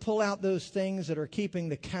time to pull out those things that are keeping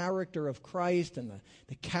the character of Christ and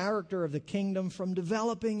the character of the kingdom from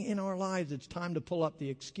developing in our lives. It's time to pull up the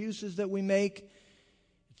excuses that we make.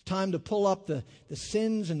 It's time to pull up the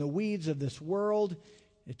sins and the weeds of this world.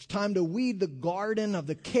 It's time to weed the garden of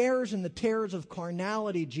the cares and the tares of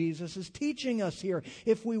carnality, Jesus is teaching us here,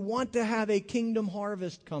 if we want to have a kingdom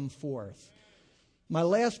harvest come forth. My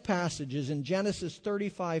last passage is in Genesis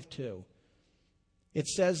 35:2. It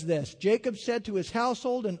says this, Jacob said to his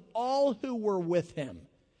household and all who were with him,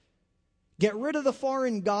 get rid of the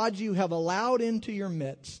foreign gods you have allowed into your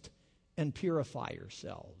midst and purify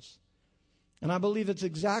yourselves. And I believe it's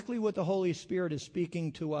exactly what the Holy Spirit is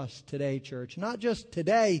speaking to us today, church. Not just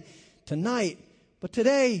today, tonight, But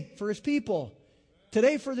today, for his people,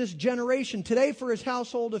 today for this generation, today for his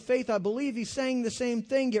household of faith, I believe he's saying the same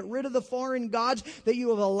thing. Get rid of the foreign gods that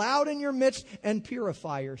you have allowed in your midst and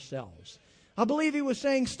purify yourselves. I believe he was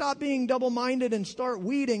saying, stop being double-minded and start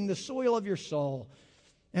weeding the soil of your soul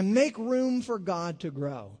and make room for God to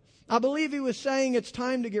grow. I believe he was saying it's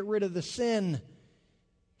time to get rid of the sin.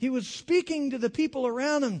 He was speaking to the people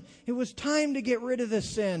around him. It was time to get rid of the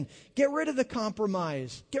sin. Get rid of the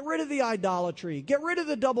compromise. Get rid of the idolatry. Get rid of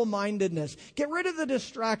the double-mindedness. Get rid of the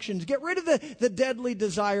distractions. Get rid of the deadly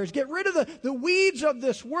desires. Get rid of the weeds of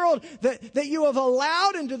this world that you have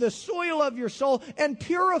allowed into the soil of your soul and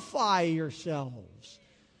purify yourselves.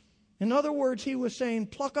 In other words, he was saying,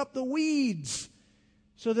 pluck up the weeds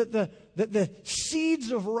so that the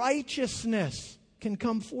seeds of righteousness can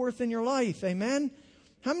come forth in your life. Amen?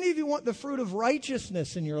 How many of you want the fruit of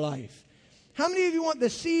righteousness in your life? How many of you want the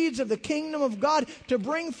seeds of the kingdom of God to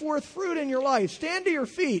bring forth fruit in your life? Stand to your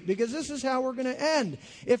feet, because this is how we're going to end.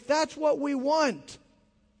 If that's what we want,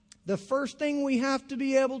 the first thing we have to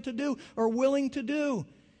be able to do or willing to do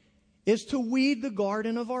is to weed the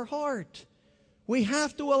garden of our heart. We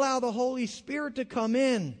have to allow the Holy Spirit to come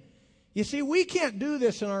in. You see, we can't do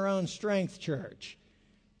this in our own strength, church.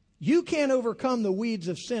 You can't overcome the weeds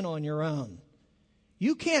of sin on your own.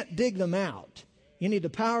 You can't dig them out. You need the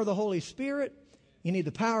power of the Holy Spirit. You need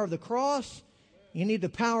the power of the cross. You need the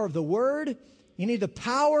power of the Word. You need the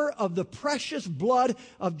power of the precious blood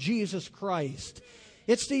of Jesus Christ.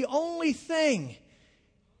 It's the only thing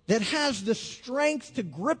that has the strength to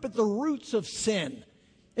grip at the roots of sin.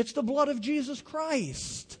 It's the blood of Jesus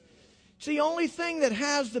Christ. It's the only thing that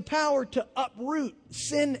has the power to uproot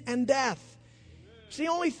sin and death. It's the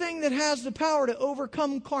only thing that has the power to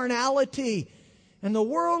overcome carnality and the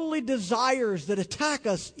worldly desires that attack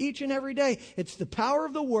us each and every day. It's the power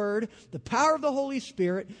of the Word, the power of the Holy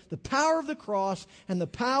Spirit, the power of the cross, and the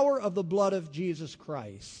power of the blood of Jesus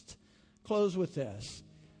Christ. Close with this.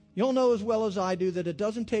 You'll know as well as I do that it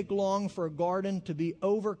doesn't take long for a garden to be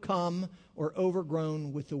overcome or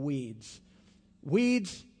overgrown with the weeds.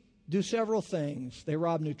 Weeds do several things. They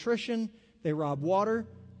rob nutrition, they rob water,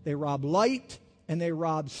 they rob light, and they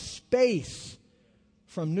rob space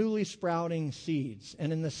from newly sprouting seeds.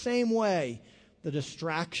 And in the same way, the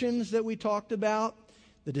distractions that we talked about,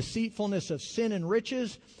 the deceitfulness of sin and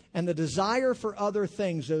riches, and the desire for other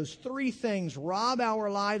things, those three things rob our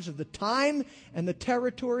lives of the time and the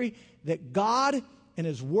territory that God and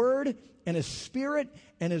His Word and His Spirit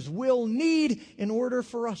and His will need in order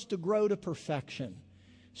for us to grow to perfection.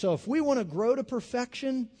 So if we want to grow to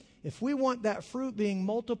perfection, if we want that fruit being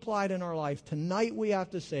multiplied in our life, tonight we have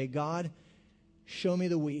to say, God, show me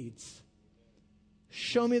the weeds.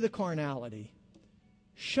 Show me the carnality.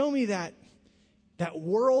 Show me that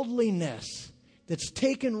worldliness that's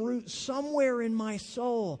taken root somewhere in my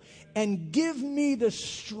soul, and give me the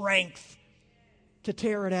strength to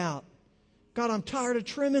tear it out. God, I'm tired of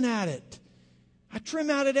trimming at it. I trim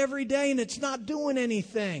at it every day and it's not doing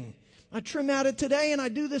anything. I trim at it today and I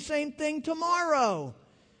do the same thing tomorrow.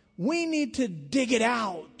 We need to dig it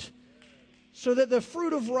out so that the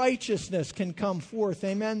fruit of righteousness can come forth.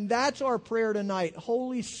 Amen. That's our prayer tonight.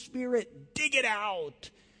 Holy Spirit, dig it out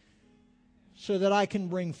so that I can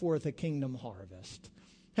bring forth a kingdom harvest.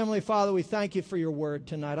 Heavenly Father, we thank you for your word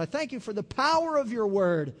tonight. I thank you for the power of your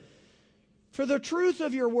word, for the truth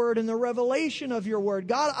of your word and the revelation of your word.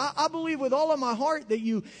 God, I believe with all of my heart that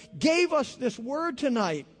you gave us this word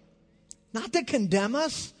tonight, not to condemn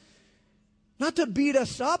us, not to beat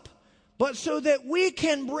us up, but so that we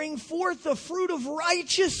can bring forth the fruit of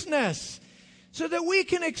righteousness, so that we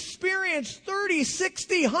can experience 30,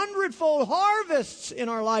 60, 100-fold harvests in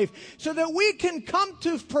our life, so that we can come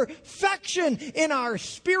to perfection in our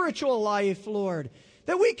spiritual life, Lord.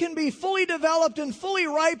 That we can be fully developed and fully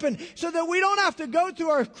ripened, so that we don't have to go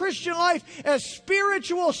through our Christian life as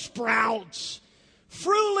spiritual sprouts,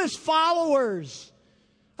 fruitless followers.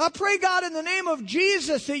 I pray, God, in the name of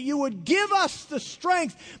Jesus, that you would give us the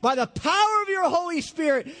strength by the power of your Holy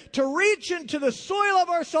Spirit to reach into the soil of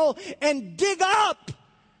our soul and dig up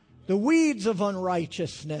the weeds of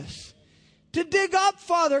unrighteousness. To dig up,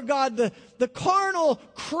 Father God, the carnal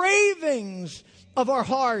cravings of our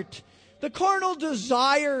heart, the carnal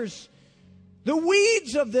desires, the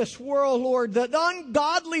weeds of this world, Lord, the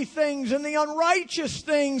ungodly things and the unrighteous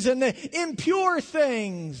things and the impure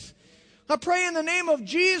things. I pray in the name of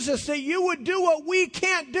Jesus that you would do what we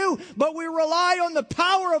can't do, but we rely on the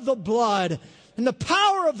power of the blood and the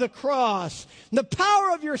power of the cross and the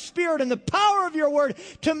power of your Spirit and the power of your word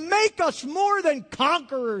to make us more than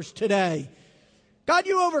conquerors today. God,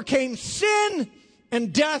 you overcame sin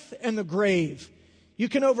and death and the grave. You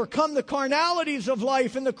can overcome the carnalities of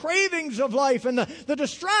life and the cravings of life and the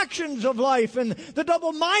distractions of life and the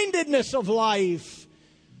double-mindedness of life.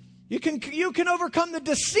 You can overcome the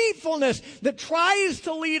deceitfulness that tries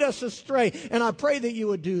to lead us astray. And I pray that you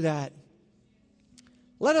would do that.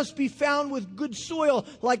 Let us be found with good soil,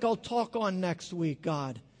 like I'll talk on next week,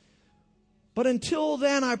 God. But until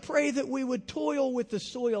then, I pray that we would toil with the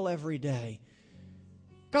soil every day.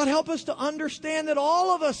 God, help us to understand that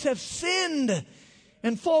all of us have sinned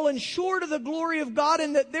and fallen short of the glory of God,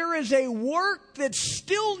 and that there is a work that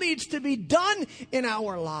still needs to be done in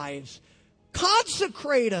our lives.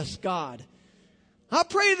 Consecrate us, God. I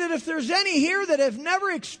pray that if there's any here that have never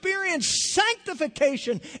experienced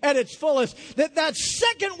sanctification at its fullest, that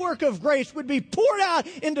second work of grace would be poured out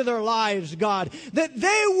into their lives, God. That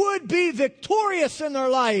they would be victorious in their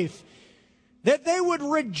life. That they would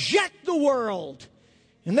reject the world.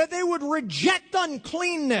 And that they would reject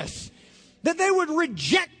uncleanness. That they would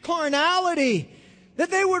reject carnality. That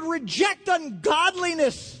they would reject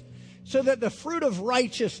ungodliness. So that the fruit of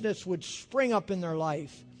righteousness would spring up in their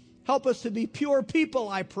life. Help us to be pure people,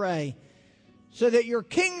 I pray, so that your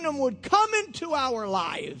kingdom would come into our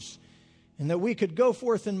lives and that we could go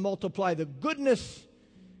forth and multiply the goodness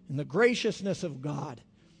and the graciousness of God.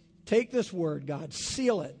 Take this word, God,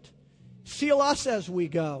 seal it. Seal us as we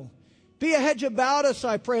go. Be a hedge about us,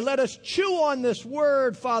 I pray. Let us chew on this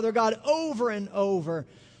word, Father God, over and over.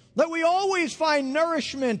 Let we always find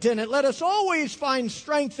nourishment in it. Let us always find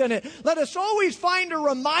strength in it. Let us always find a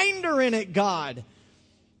reminder in it, God.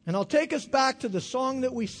 And I'll take us back to the song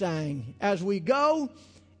that we sang. As we go,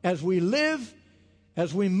 as we live,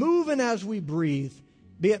 as we move, and as we breathe,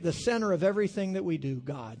 be at the center of everything that we do,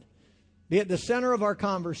 God. Be at the center of our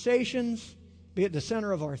conversations. Be at the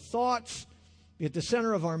center of our thoughts. Be at the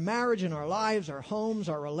center of our marriage and our lives, our homes,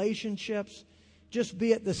 our relationships. Just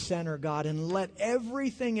be at the center, God, and let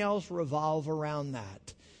everything else revolve around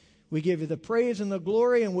that. We give you the praise and the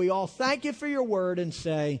glory, and we all thank you for your word and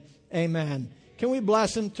say, amen. Can we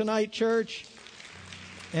bless him tonight, church?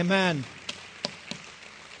 Amen.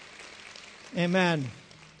 Amen.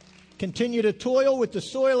 Continue to toil with the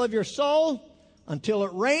soil of your soul until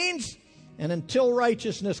it rains and until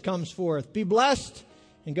righteousness comes forth. Be blessed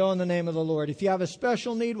and go in the name of the Lord. If you have a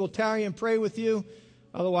special need, we'll tarry and pray with you.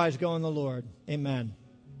 Otherwise, go in the Lord. Amen.